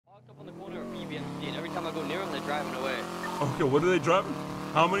BMC, and every time I go near them, they're driving away. Okay, what are they driving?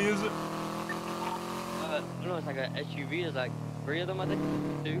 How many is it? I don't know, it's like an SUV. There's like 3 of them, I think.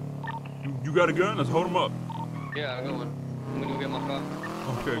 2. You got a gun? Let's hold them up. Yeah, I got one. I'm gonna go get my car.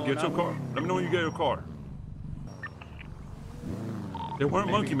 Okay, get your car. Let me know when you get your car. They wearing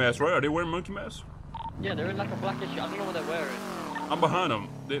monkey masks, right? Are they wearing monkey masks? Yeah, they're in like a blackish. I don't know what they're wearing. I'm behind them.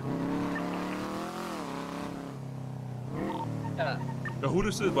 Yeah. Yo, who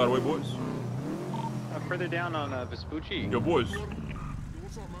this is, by the way, boys? Further down on Vespucci. Yo, boys.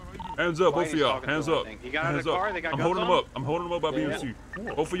 Hands up, both of y'all. Hands up. He got out of the car. They got I'm guns holding them on up. I'm holding them up by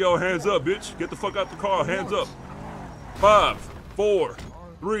BMC. Both of y'all, hands up, bitch. Get the fuck out the car. Hands up. 5, 4,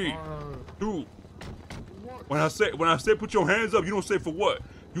 3, 2. When I say put your hands up, you don't say for what.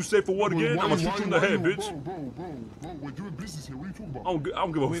 You say for what again? I'm gonna shoot you in the head, bitch. Bro, we're doing business here. What are you talking about? I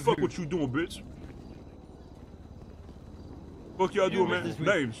don't give a fuck what you doing, bitch. Fuck y'all doing, man?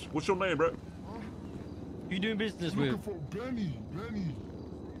 Names. What's your name, bro? You doing business Looking with? for Benny.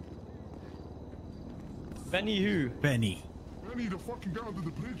 Benny who? Benny, the fucking guy under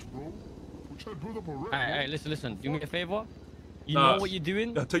the bridge, bro. We're trying to build up a rep. Alright, listen. Do me a favor. You know what you're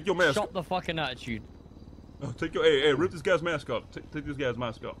doing? Take your mask. Stop the fucking attitude. Take your, hey, rip this guy's mask off. Take this guy's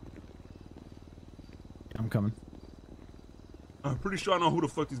mask off. I'm coming. I'm pretty sure I know who the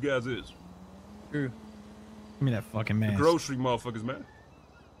fuck these guys is. Who? Give me that fucking mask. The grocery motherfuckers, man.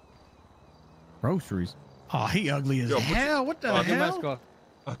 Groceries? Oh, he ugly as hell. What the hell?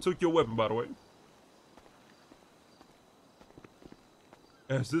 I took your weapon, by the way.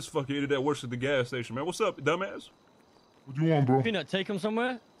 That's this fucking idiot that works at the gas station, man. What's up, dumbass? What do you want, bro? Peanut, take him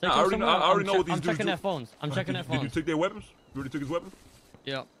somewhere. I already know what these dudes do. I'm checking their phones. Did you take their weapons? You already took his weapons?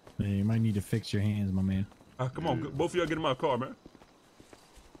 Yeah. Yeah, you might need to fix your hands, my man. Come on, both of y'all get in my car, man.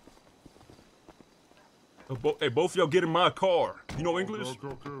 Hey, both of y'all get in my car. You know English?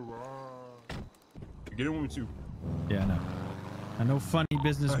 Okay. Get in with me too. Yeah, I know. I know funny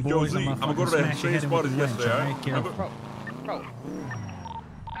business Yo, boys. Z, I'm gonna go to that same spot as yesterday, alright? Bro.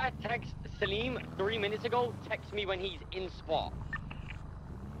 I text Saleem 3 minutes ago. Text me when he's in spot.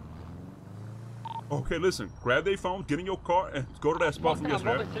 Okay, listen. Grab their phones, get in your car, and go to that spot from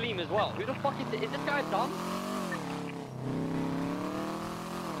yesterday. I'm Robert Saleem as well. Who the fuck is this guy dumb?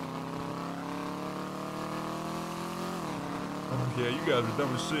 Yeah, you guys are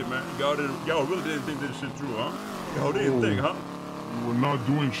dumb as shit, man. Y'all really didn't think this shit through, huh? Y'all didn't think, huh? We're not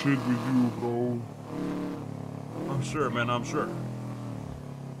doing shit with you, bro. I'm sure, man. I'm sure.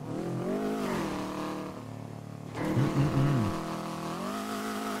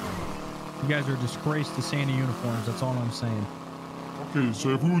 You guys are a disgrace to Santa uniforms. That's all I'm saying. Okay, so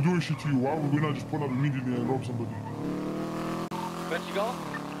if we were doing shit to you, why would we not just pull up immediately and rob somebody? Where'd you go?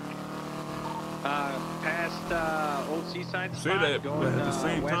 Past Old Seaside. Say that, but at the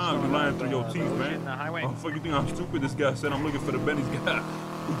same time, you're lying through your teeth, man. Oh, fuck, you think I'm stupid? This guy said I'm looking for the Benny's guy.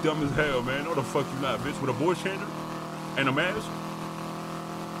 You dumb as hell, man. No, the fuck you not, bitch. With a voice changer and a mask.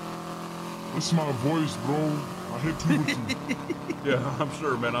 This is my voice, bro. I hit puberty. Yeah, I'm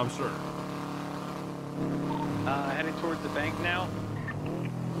sure, man. I'm sure. Heading towards the bank now.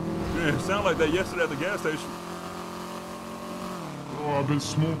 Yeah, it sounded like that yesterday at the gas station. Bro, I've been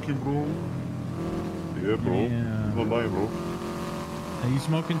smoking, bro. Yeah, bro. Yeah. No lie, bro. Are you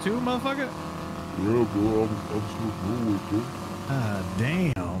smoking too, motherfucker? Yeah, bro. I'm smoking no way, bro.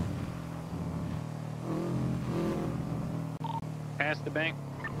 Damn. Past the bank.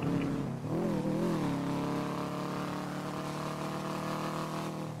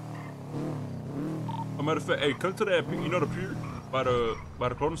 As a matter of fact, hey, come to that, you know the pier by the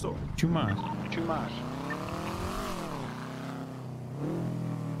clothing store? Chumash.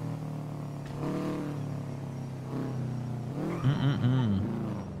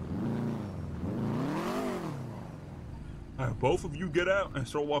 All right, both of you get out and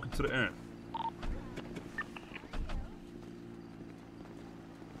start walking to the end.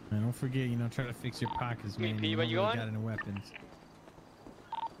 Man, don't forget, try to fix your pockets, man. P, You where you really going? got any weapons.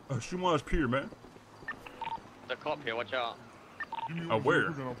 Shuma's pier, man. The cop here, watch out. Where?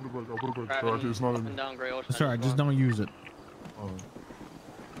 I'll put it back. Sorry, it's not in And down Grey Ocean. Sorry, just don't use it.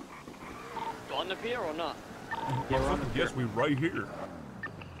 You on the pier or not? Yes, we right here.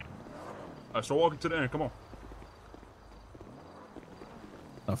 All right, start walking to the end. Come on.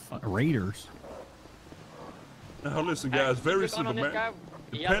 The Raiders. Now listen, guys, very simple, man.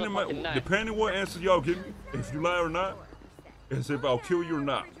 Depending what answer y'all give me, if you lie or not, it's if I'll kill you or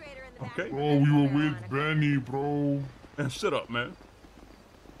not. Okay? Bro, we were with Benny, bro. And shut up, man.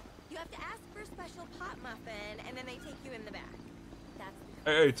 You have to ask for a special pot muffin, and then they take you in the back.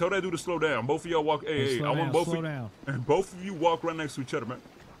 Hey, tell that dude to slow down. Both of y'all walk. Hey, I want both of you. Down. And both of you walk right next to each other, man.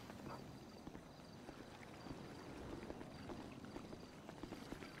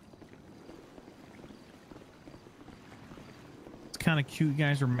 kind of cute. You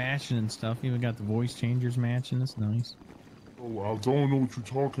guys are matching and stuff. You even got the voice changers matching. That's nice. Bro, I don't know what you're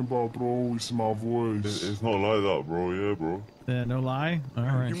talking about, bro. It's my voice. It's not like that, bro. Yeah, bro. No lie. All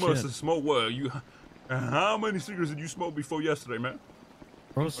right. You must have smoked what? How many cigarettes did you smoke before yesterday, man?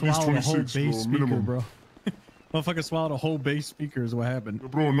 Bro, swallowed a whole 26, bass bro, speaker, minimum. bro. Motherfucker swallowed a whole bass speaker is what happened. Yo,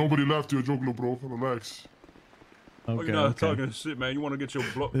 bro, nobody laughed at your joke, no, bro. Relax. Oh, Okay, you're not okay. talking shit, man. You want to get your,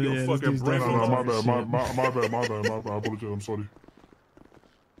 Yeah, your this fucking dude's brain definitely Nah, blown. my talking bad, shit. my bad. I apologize. I'm sorry.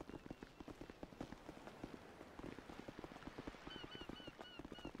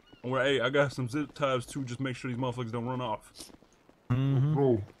 Well, hey, I got some zip ties too. Just make sure these motherfuckers don't run off. Mm-hmm.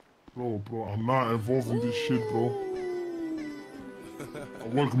 Bro, I'm not involved in this shit, bro. I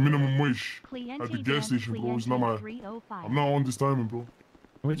work minimum wage at the gas station, bro. It's not my. I'm not on this timing, bro.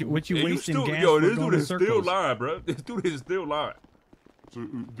 What you Hey, you wasting still, gas yo, for this going dude in is still circles? lying, bro. This dude is still lying. So,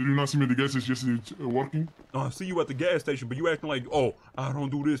 did you not see me at the gas station yesterday working? I see you at the gas station, but you acting like, oh, I don't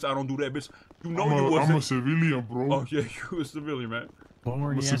do this, I don't do that, bitch. You know you I'm wasn't. a civilian, bro. Oh yeah, you a civilian, man. Born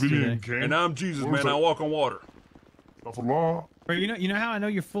I'm a yesterday. civilian, gang. And I'm Jesus, What was man. I that? walk on water. Astaghfirullah. Bro, you know how I know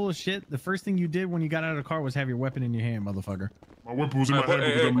you're full of shit? The first thing you did when you got out of the car was have your weapon in your hand, motherfucker. My weapon was in my Hey, hand hey,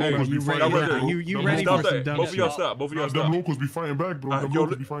 because them hey, locals you be ready- fighting right back, there. bro. you Them ready locals- for some that. dumb Both of y'all shit. stop. Both of Nah, y'all them stop. locals be fighting back, bro. Them yo,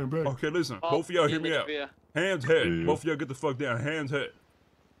 locals be fighting back. Okay, listen. Oh, Both of y'all hear me in out. the rear. Hands head. Yeah. Both of y'all get the fuck down. Hands head.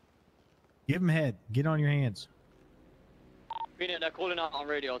 Give him head. Get on your hands. Peanut, they're calling out on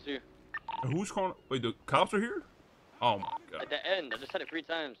radio too. And who's calling? Wait, the cops are here? Oh my god. At the end, I just said it 3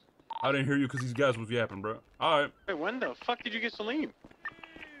 times. I didn't hear you because these guys was yapping, bro. All right. Wait, when the fuck did you get Saleem?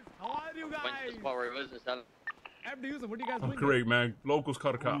 How are you Went to the spot where it was and said, What are you guys I'm correct, man. Locals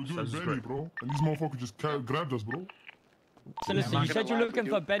caught the Bro, we cops. doing That's just Benny, great. bro. And these motherfuckers just grabbed us, bro. So listen, I'm you not said gonna you're lie looking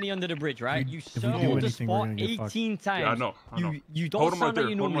with for you. Benny under the bridge, right? You If we do circled the anything, we're spot gonna get fucked. 18 times. Yeah, I know. You don't Hold him right sound there,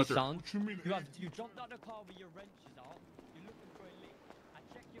 like you hold him normally right there. sound. What you mean? You jumped out the car with your wrenches out. You're looking for a link. I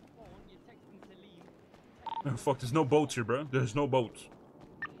checked your phone. You're texting Saleem. Man, fuck, there's no boats here, bro. There's no boats.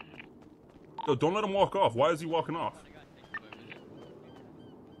 Yo, don't let him walk off. Why is he walking off?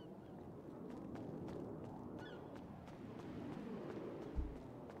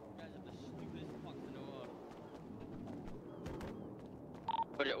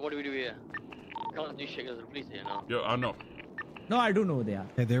 what do we do here? Can't do shit because the police here now. Yo, I know. No, I do know they are.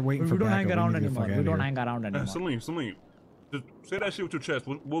 Yeah, they're waiting We for don't hang backup. around We need to get the anymore. fuck We outta don't here. hang around anymore. Saleem, just say that shit with your chest.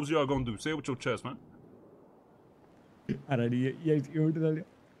 What was y'all gonna do? Say it with your chest, man. Alright, yes, you want to tell you.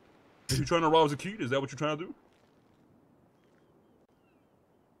 You trying to rob Zakid? Is that what you're trying to do?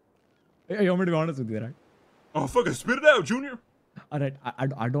 Hey, you want me to be honest with you, right? Oh, fucking spit it out, Junior. Alright,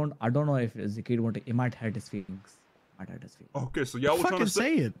 I don't know if the kid want to. He might hurt his feelings. Might hurt his feelings. Okay, so y'all was trying Fucking to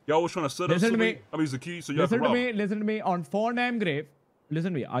say it. Y'all was trying to set up Listen to Saleem. me. I mean Zakid, so y'all Listen can to rob. me. Listen to me. On phone name grave.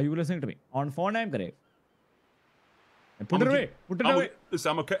 Listen to me. Are you listening to me? On phone name grave. Put it away. Put it away.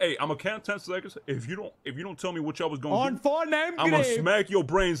 Listen, I'm a count 10 seconds. If you don't tell me what y'all was gonna On do, phone name I'm gonna grave. smack your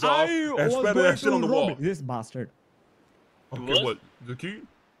brains off I and was spread going that shit on to the rob wall. this bastard. Okay, what? Zakid?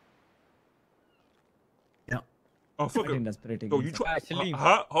 Yeah. Oh, I fuck think it. that's pretty Yo, good. you try? Saleem.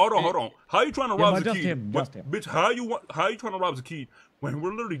 Hold on. How you trying to Yeah, rob but just Zakid? him, just him. Bitch, how you trying to rob Zakid when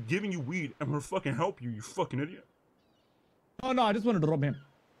we're literally giving you weed and we're fucking help you? You fucking idiot. Oh no, I just wanted to rob him.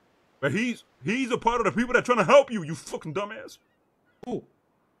 But he's a part of the people that trying to help you. You fucking dumbass. Who?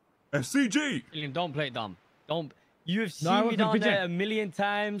 And CG. Saleem, don't play dumb. Don't. You have No, I seen me wasn't down there bitching. a million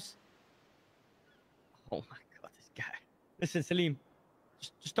times. Oh my god, this guy. Listen, Saleem,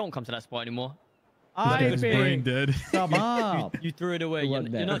 just don't come to that spot anymore. I His brain pay. dead. Come up. You threw it away. It You're, was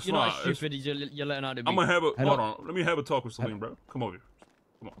you're there. not. It's You're not fine. It's- stupid. You're letting out the beat. I'm gonna have a I hold don't- on. Let me have a talk with Saleem, bro. Come over here.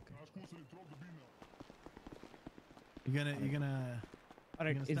 Come on. You're gonna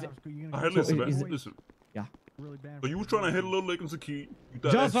Alright, you're is gonna it stop. You're All gonna right, get listen, So man. is it- Listen. really bad. So you was trying to hit a little lick on Zakid. You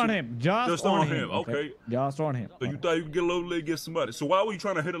thought just that on shit- him? Just on on him, him. okay. Just on him. So you thought you could get a little lick against somebody. So why were you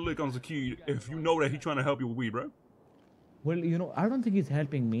trying to hit a lick on Zakid if you know that he trying to help you with weed, bro? Well, I don't think he's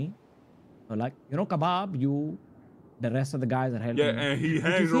helping me. So like, Kebab, the rest of the guys are helping Yeah, me. and he But you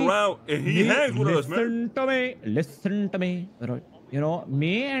hangs see, around and he hangs with us, man. Listen to me. Right?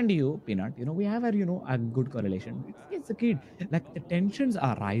 Me and you, Peanut, we have a good correlation. It's a kid. Like, the tensions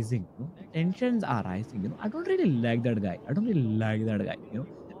are rising. The tensions are rising. I don't really like that guy.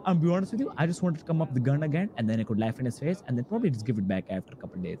 I'll be honest with you, I just wanted to come up the gun again, and then I could laugh in his face, and then probably just give it back after a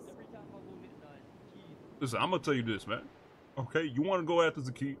couple of days. Listen, I'm gonna tell you this, man. Okay, you want to go after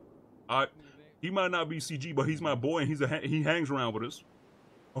Zakid? He might not be CG, but he's my boy, and he hangs around with us.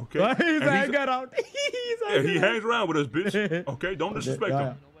 Okay, He's And hanging around. yeah, he hangs around with us, bitch. Okay, don't disrespect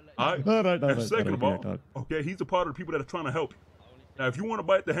him. All right. All And right. second of all, okay, he's a part of the people that are trying to help you. Now, if you want to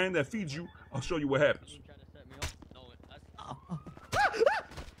bite the hand that feeds you, I'll show you what happens.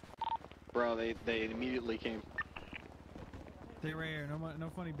 Bro, they immediately came. Stay right here. No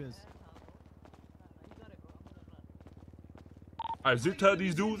funny biz. Alright, zip tie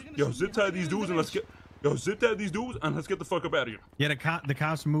these dudes. Yo, zip tie these dudes and let's get. Yo, zip tie these dudes and let's get the fuck up out of here. Yeah, the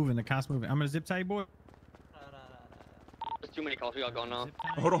cops moving. The cops moving. I'm gonna zip tie you, boy. There's too many calls we got going on.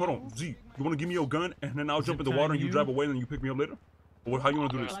 Hold on. Z, you wanna give me your gun and then I'll jump in the water and you drive away and you pick me up later? Or how you wanna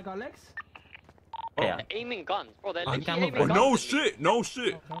do this? Like Alex? They're aiming guns, bro. They're literally aiming Bro, guns. no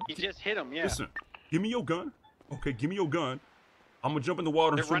shit. You just hit him, yeah. Listen, give me your gun. Okay, give me your gun. I'm gonna jump in the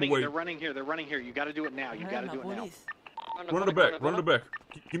water and swim away. They're running here. They're running here. You gotta do it now. You gotta do it now. Run to the back.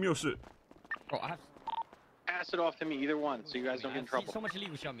 Give me your shit. Bro, I have Pass it off to me, either one, so you guys don't get in trouble. so much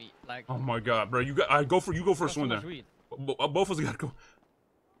illegal shot me. Like, Oh my god, bro. You go first so one much then. weed. Both of us gotta go.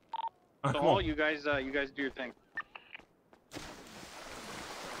 Alright, come on. You guys do your thing.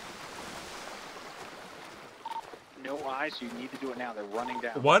 No eyes, so you need to do it now. They're running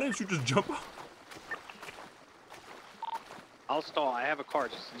down. Why didn't you just jump out? I'll stall. I have a car.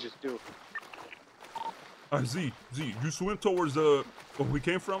 Just do it. Alright, Z, you swim towards where we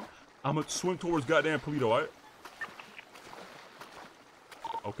came from. I'm gonna swim towards goddamn Polito, alright?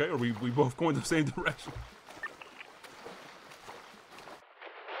 Okay, or we both going the same direction?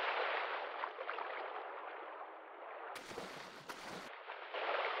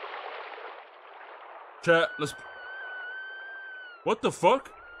 Chat, let's... What the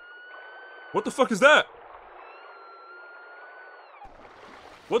fuck? What the fuck is that?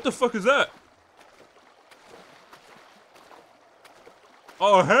 What the fuck is that?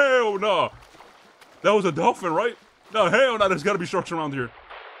 Oh, hell no. That was a dolphin, right? No, hell no. There's got to be sharks around here.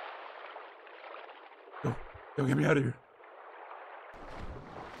 Yo, get me out of here.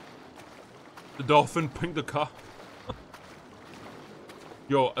 The dolphin pinged the cop.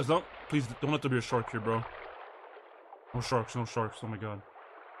 Yo, as long... Please, don't let there be a shark here, bro. No sharks. Oh my god.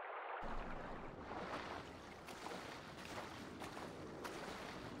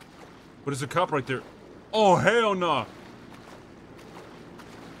 But there's a cop right there. Oh, hell no.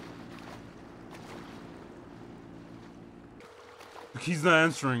 He's not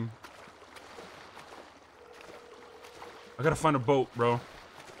answering. I gotta find a boat, bro.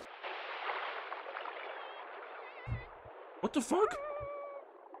 What the fuck?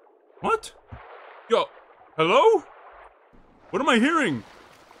 What? Yo, hello? What am I hearing?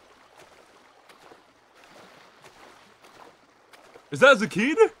 Is that the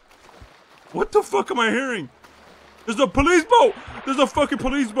kid? What the fuck am I hearing? There's a police boat! There's a fucking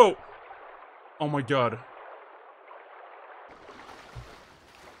police boat! Oh my god.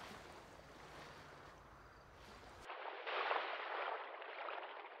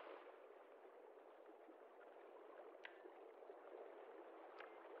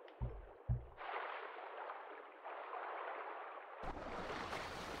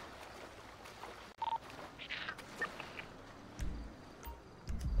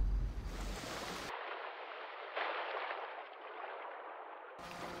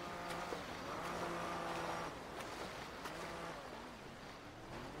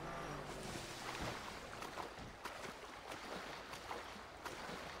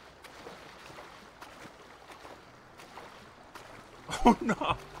 Oh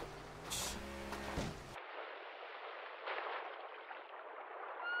no!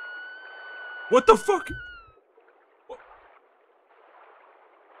 What the fuck?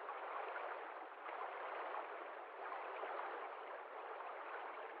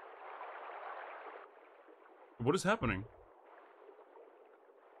 What is happening?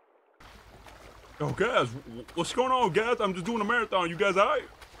 Yo, guys, what's going on, guys? I'm just doing a marathon. You guys alright?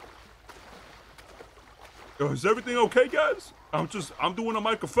 Yo, is everything okay, guys? I'm doing a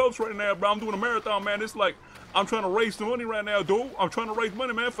Michael Phelps right now, bro. I'm doing a marathon, man. It's like, I'm trying to raise some money right now, dude. I'm trying to raise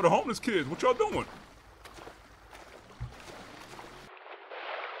money, man, for the homeless kids. What y'all doing?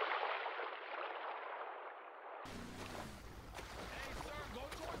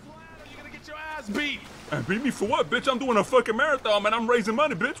 Beat. And beat me for what, bitch? I'm doing a fucking marathon, man. I'm raising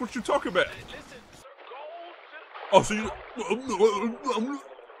money, bitch. What you talking about? Oh, so you...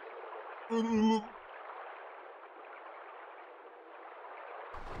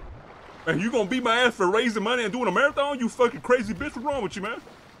 Man, you gonna beat my ass for raising money and doing a marathon? You fucking crazy bitch. What's wrong with you, man?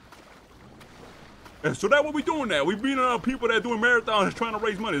 And so that's what we doing now. We beating up people that doing marathons trying to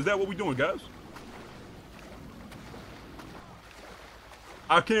raise money. Is that what we doing, guys?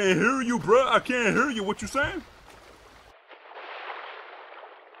 I can't hear you, bruh. I can't hear you. What you saying?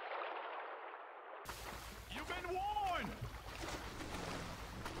 You've been warned.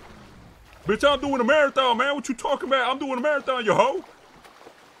 Bitch, I'm doing a marathon, man. What you talking about? I'm doing a marathon, you hoe.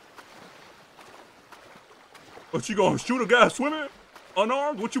 What, you gonna shoot a guy swimming?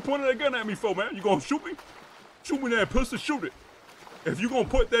 Unarmed? What you pointing that gun at me for, man? You gonna shoot me? Shoot me there, pussy, shoot it. If you gonna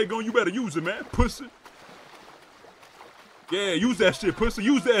put that gun, you better use it, man, pussy. Yeah, use that shit, pussy,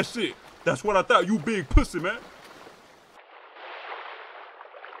 use that shit. That's what I thought, you big pussy, man.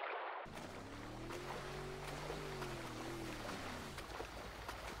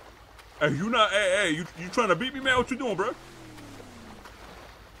 Hey, you not, hey, you trying to beat me, man? What you doing, bro?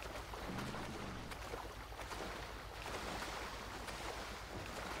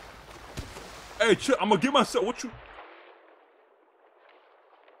 Hey, chill, I'm gonna get myself, what you?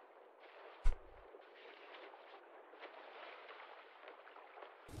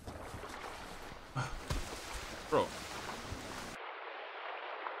 Bro.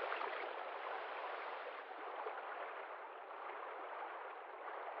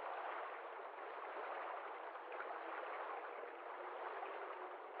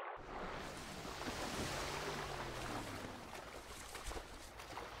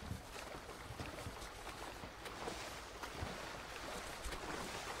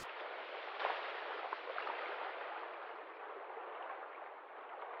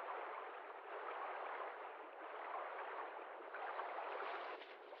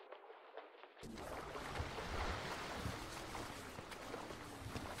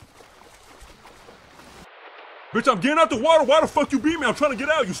 Bitch, I'm getting out the water. Why the fuck you beat me? I'm trying to get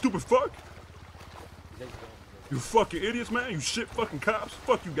out, you stupid fuck. You fucking idiots, man. You shit fucking cops.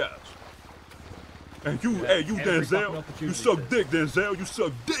 Fuck you guys. And you, hey, you Denzel. You suck dick, Denzel. You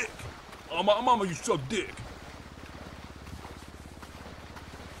suck dick. Oh, my mama, you suck dick.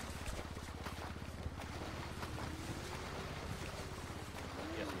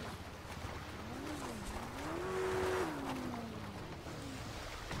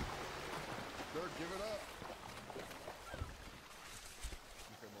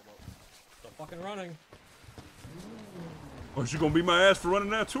 Fucking running. Oh, you gonna beat my ass for running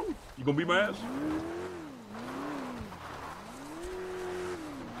that too? You gonna beat my ass?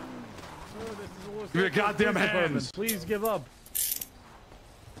 Give me your goddamn hands. Please give up.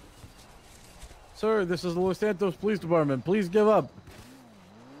 Sir, this is the Los Santos Police Department. Please give up.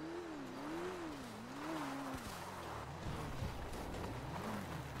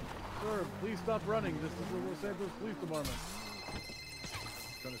 Sir, please stop running. This is the Los Santos Police Department.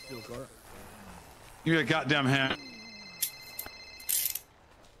 Trying to steal a car. Give me your goddamn hand.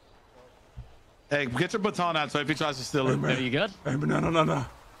 Hey, get your baton out so if he tries to steal it. Man. Are you good? Hey, man, no.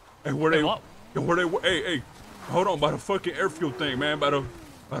 Hey, where they? What? Yo, where they? Hey, hold on, by the fucking airfield thing, man. By the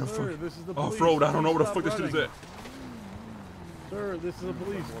fucking off-road. I don't know where the fuck this shit is at. Sir, this is the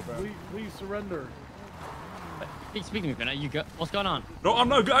police. Please surrender. Speak to me, man. You good? What's going on? No, I'm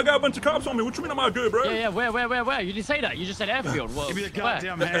not good. I got a bunch of cops on me. What you mean I'm not good, bro? Yeah, where? You didn't say that. You just said airfield. Well, give me your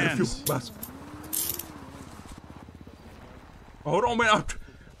goddamn hands. Hold on, man.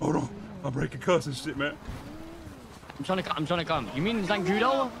 Hold on. I'm breaking cuss and shit, man. I'm trying to come. You mean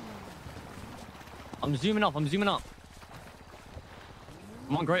Zancudo? I'm zooming up. I'm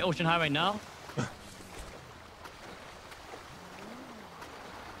on Great Ocean Highway now.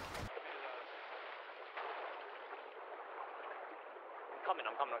 I'm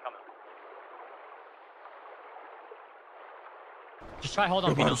coming. Just try hold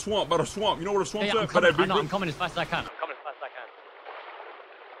on. By the swamp. You know where the swamp's yeah, at? I'm coming as fast as I can.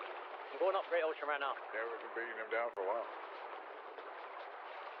 I'm going up Great Ocean right now. Yeah, we've been beating him down for a while.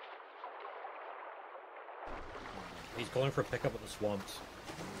 He's going for a pickup at the swamps.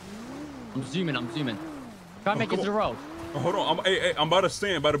 I'm zooming. Try and make it to the road. Oh, hold on. I'm by the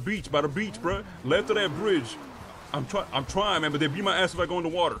sand, by the beach, bro. Left of that bridge. I'm trying, man, but they beat my ass if I go in the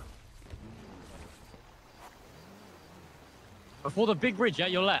water. Before the big bridge, yeah,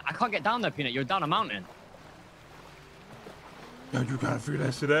 you're left. I can't get down there, Peanut. You're down a mountain. Yeah, you gotta figure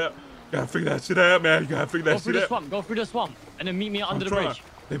that shit out. Man. You gotta figure that shit out. Go through the swamp, and then meet me under the bridge.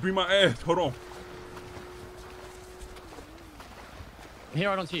 They beat my ass. Hold on. I'm here,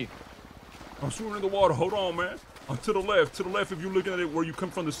 I don't see you. I'm swimming in the water. Hold on, man. I'm to the left if you're looking at it where you come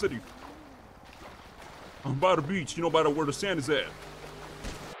from the city. I'm by the beach, you know, by where the sand is at.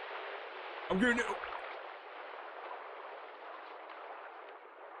 I'm getting it.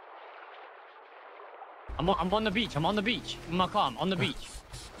 I'm on the beach. I'm in my car. I'm on the beach.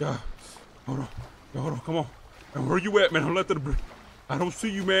 Yeah. Hold on. Come on. And where you at, man? I'm left of the bridge. I don't see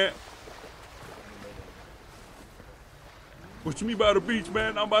you, man. What you mean by the beach,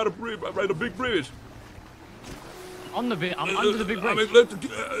 man? I'm by the bridge, by the big bridge. I'm under the big bridge.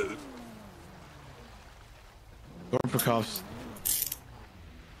 Going for cuffs.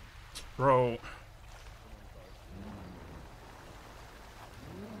 Bro.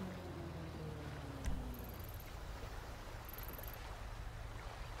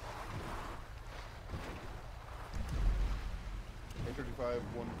 135,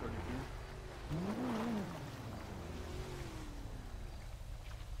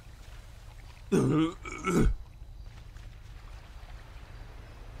 132.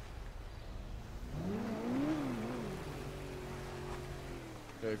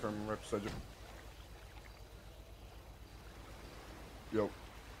 Okay, from representative. Yo.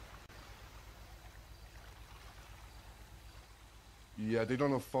 Yeah, they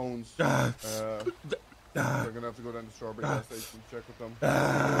don't have phones. They're gonna have to go down to Strawberry gas station and check with them.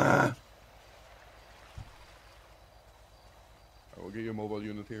 I will get you a mobile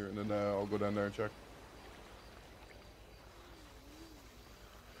unit here, and then I'll go down there and check.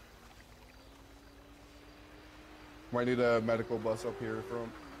 Might need a medical bus up here from.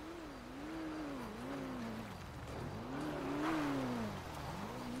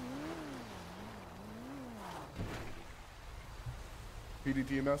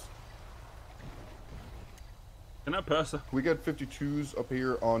 PDTMS. Can I pass her? We get 52s up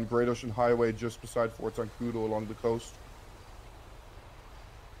here on Great Ocean Highway just beside Fort Zancudo along the coast.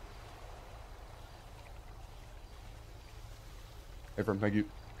 Hey, from thank you.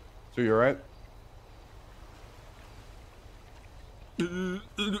 So you alright? Again,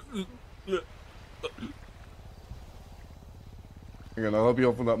 I'll help you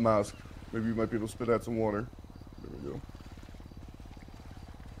open that mask. Maybe you might be able to spit out some water. There we go.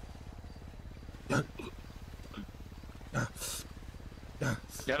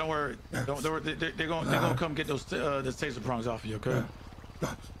 Yeah, don't worry. They're gonna come get those the taser prongs off of you, okay?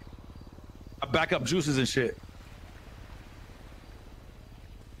 I back up juices and shit.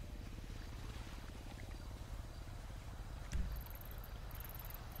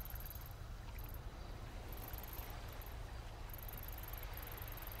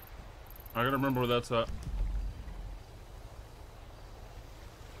 I gotta remember where that's at.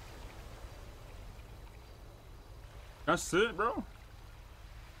 That's it, bro.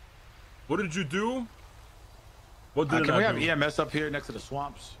 What did you do? What did Can I we do? have EMS up here next to the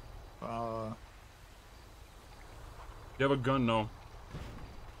swamps? You have a gun, no?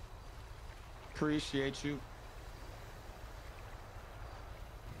 Appreciate you.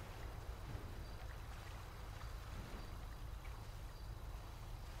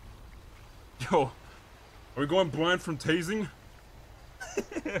 Yo, are we going blind from tasing?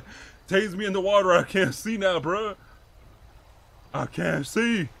 Tase me in the water. I can't see now, bro. I can't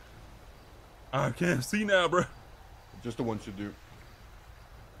see. I can't see now, bro. Just the one should do.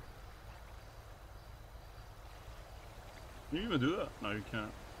 Can you even do that? No, you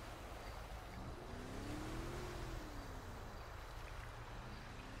can't.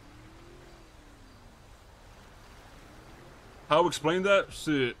 How explain that?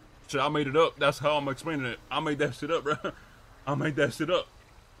 Shit, I made it up. That's how I'm explaining it. I made that shit up, bro. I made that shit up.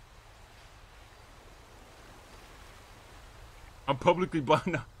 I'm publicly blind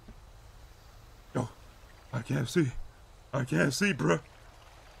now. Yo, I can't see. I can't see, bro.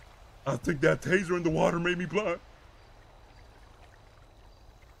 I think that taser in the water made me blind.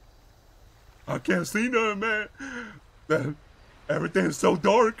 I can't see nothing, man. Everything's so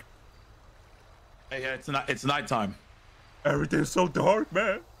dark. Hey, yeah, it's nighttime. Everything's so dark,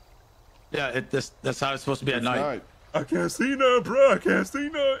 man. Yeah, that's how it's supposed to be at night. I can't see nothing, bro. I can't see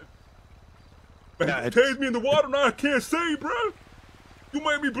nothing. Man, Yeah, tased me in the water now. I can't see, bro. You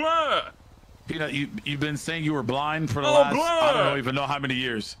made me blind. Peanut, you've been saying you were blind for the I'm last blind. I don't even know how many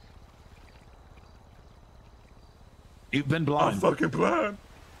years. You've been blind. I'm fucking blind.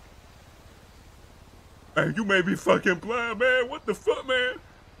 Man, you made me fucking blind, man. What the fuck, man?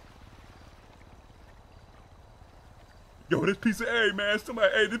 Yo, this piece of man,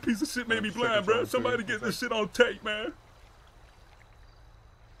 somebody, this piece of shit made me blind, bro. Somebody get this shit on tape, man.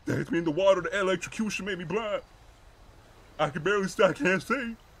 Tased me in the water. The electrocution made me blind. I can barely see. I can't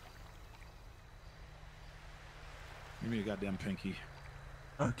see. Give me a goddamn pinky.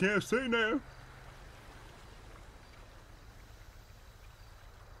 I can't see now.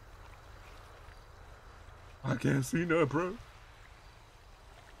 I can't see nothing, bro.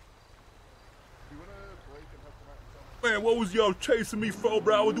 Man, what was y'all chasing me for,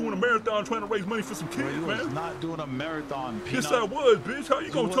 bro? I was doing a marathon trying to raise money for some kids, You man. was not doing a marathon, Peanut. Yes, I was, bitch. How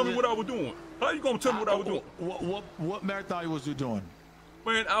you gonna tell me what I was doing? How you gonna tell me what I was doing? What marathon was you doing?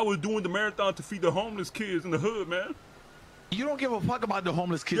 Man, I was doing the marathon to feed the homeless kids in the hood, man. You don't give a fuck about the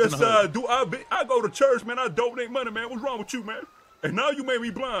homeless kids Yes, in the hood. I do. I go to church, man. I donate money, man. What's wrong with you, man? And now you made me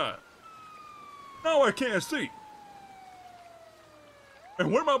blind. Now I can't see.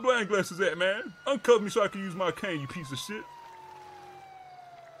 And where my blind glasses at, man? Uncover me so I can use my cane, you piece of shit.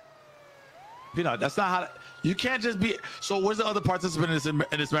 Peanut, that's not how. You can't just be. So, where's the other participant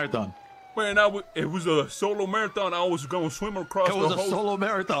in this marathon? Man, it was a solo marathon. I was gonna swim across the whole. It was a solo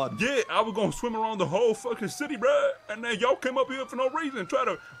marathon. Yeah, I was gonna swim around the whole fucking city, bruh. And then y'all came up here for no reason and try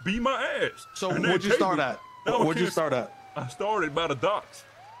to beat my ass. So and where'd you start at? Where'd you start at? I started by the docks.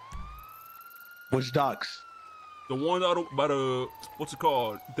 Which docks? The one out by the, what's it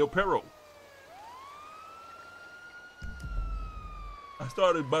called? Del Perro. I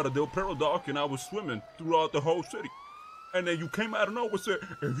started by the Del Perro dock and I was swimming throughout the whole city. And then you came out of nowhere and said,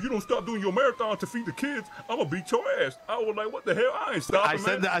 if you don't stop doing your marathon to feed the kids, I'm gonna beat your ass. I was like, what the hell? I ain't stopping, I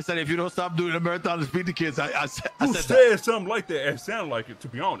said that. I said, if you don't stop doing the marathon to feed the kids, I said something like that. It sounded like it, to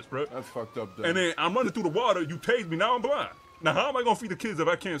be honest, bro. That's fucked up, dude. And then I'm running through the water. You tased me. Now I'm blind. Now how am I gonna feed the kids if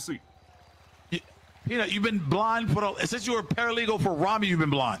I can't see? You know, you've been blind since you were a paralegal for Rami. You've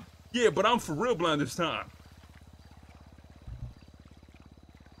been blind. Yeah, but I'm for real blind this time.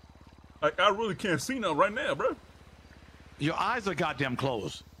 Like I really can't see now right now, bro. Your eyes are goddamn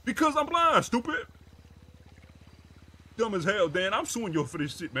closed. Because I'm blind, stupid. Dumb as hell, Dan. I'm suing you for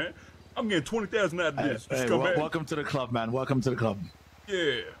this shit, man. I'm getting 20,000 out of this. Hey, welcome to the club, man. Welcome to the club.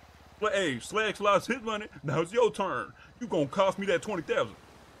 Yeah. But hey, Slacks lost his money. Now it's your turn. You gonna cost me that 20,000.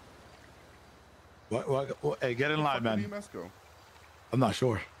 What? Hey, get in line, man. I'm not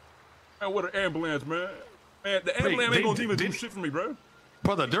sure. Man, what an ambulance, man. Man, the ambulance ain't gonna even do shit for me, bro.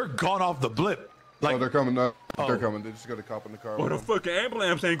 Brother, they're gone off the blip. Like, they're coming up. They're coming. They just got a cop in the car. Well, the fucking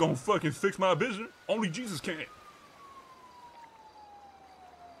ambulance ain't gonna fucking fix my vision. Only Jesus can.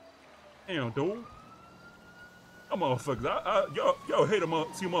 Damn, dude. Y'all motherfuckers, y'all hate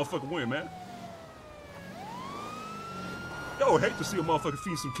see a motherfucker win, man. Y'all hate to see a motherfucker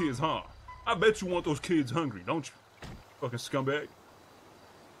feed some kids, huh? I bet you want those kids hungry, don't you? Fucking scumbag.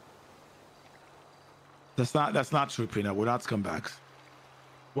 That's not true, Peanut. We're not scumbags.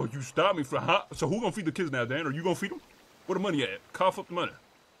 Well, you stopped me for so who gonna feed the kids now, Dan? Are you gonna feed them? Where the money at? Cough up the money.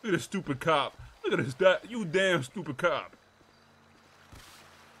 Look at this stupid cop. Look at this, you damn stupid cop.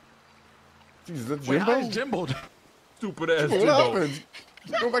 Jesus, that's Wait, Jimbo? how is Jimbo? Stupid ass What Jimbo. happened?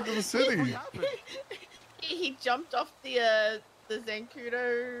 Just go back to the city. He jumped off the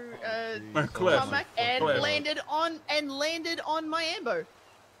Zancudo tarmac and landed on my ambo.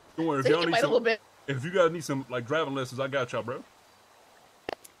 Don't worry, So if you guys need some like driving lessons, I got y'all, bro.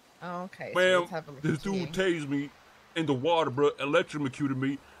 Oh, okay. Man, so let's have a look this at dude you. tased me in the water, bro. Electrocuted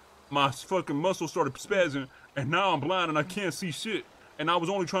me. My fucking muscles started spazzing, and now I'm blind and I can't see shit. And I was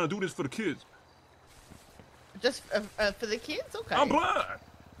only trying to do this for the kids. Just for the kids? Okay. I'm blind.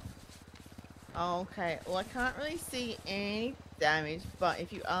 Okay. Well, I can't really see any damage, but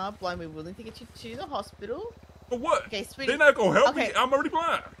if you are blind, we're willing to get you to the hospital. For what? Okay, sweetie. They're not gonna help me. I'm already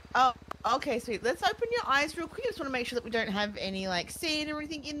blind. Oh, okay, sweet. Let's open your eyes real quick. I just want to make sure that we don't have any like sand or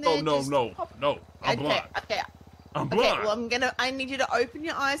anything in there. No. I'm blind. Okay. I'm blind. Well, I need you to open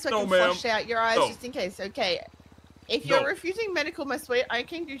your eyes so I can ma'am. flush out your eyes just in case. Okay. If you're refusing medical, my sweet, I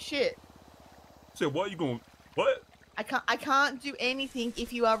can't do shit. Say what? You going? What? I can't do anything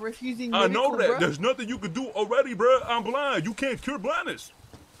if you are refusing I medical, know that. bruh. There's nothing you can do already, bro. I'm blind. You can't cure blindness.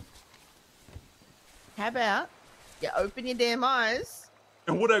 How about you open your damn eyes?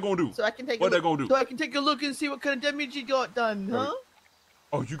 And what that gonna do? So I can take what a look. that gonna do? So I can take a look and see what kind of damage you got done, huh?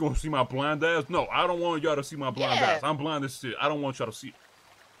 Oh, you gonna see my blind ass? No, I don't want y'all to see my blind Yeah. ass. I'm blind as shit. I don't want y'all to see it.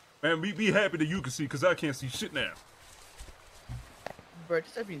 Man, be happy that you can see, because I can't see shit now. Bro,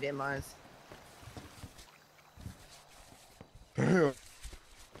 just open your damn eyes. Damn.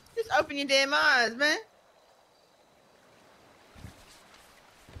 Just open your damn eyes, man.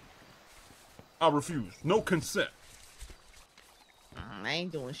 I refuse. No consent. I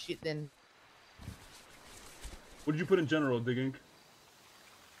ain't doing shit then. What did you put in general, Dig Ink?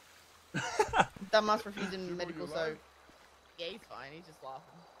 Dumbass refusing medical, so yeah, he's fine. He's just laughing.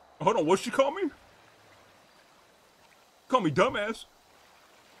 Hold on, what she call me? Call me dumbass.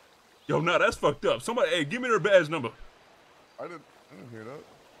 Yo, nah, that's fucked up. Somebody, hey, give me their badge number. I didn't hear that.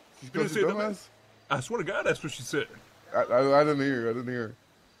 She You didn't goes say to dumbass? dumbass? I swear to God, that's what she said. I didn't hear. I didn't hear.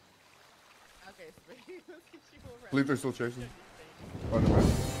 Okay, so let's get you all I believe they're still chasing. Oh, never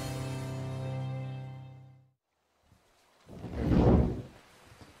mind.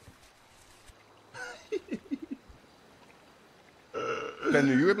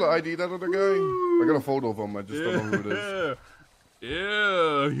 Daniel, you able to ID that other guy? I got a photo of him. I just don't know who it is.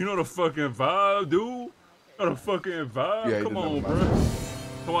 Yeah, you know the fucking vibe, dude. You know the fucking vibe. Yeah, he Come did on, know the bro.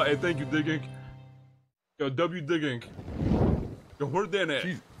 vibe. Come on, hey, thank you, Dig Ink. Yo, W Dig Ink. Yo, where Dan at?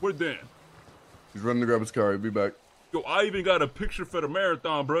 Where Dan? He's running to grab his car. He'll be back. Yo, I even got a picture for the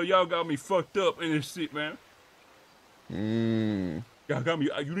marathon, bro. Y'all got me fucked up in this shit, man. Y'all got me.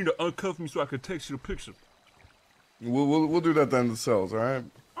 You need to uncuff me so I can text you the picture. We'll do that then in the cells, all right?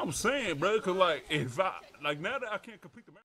 I'm saying, bro, cause like if I now that I can't complete the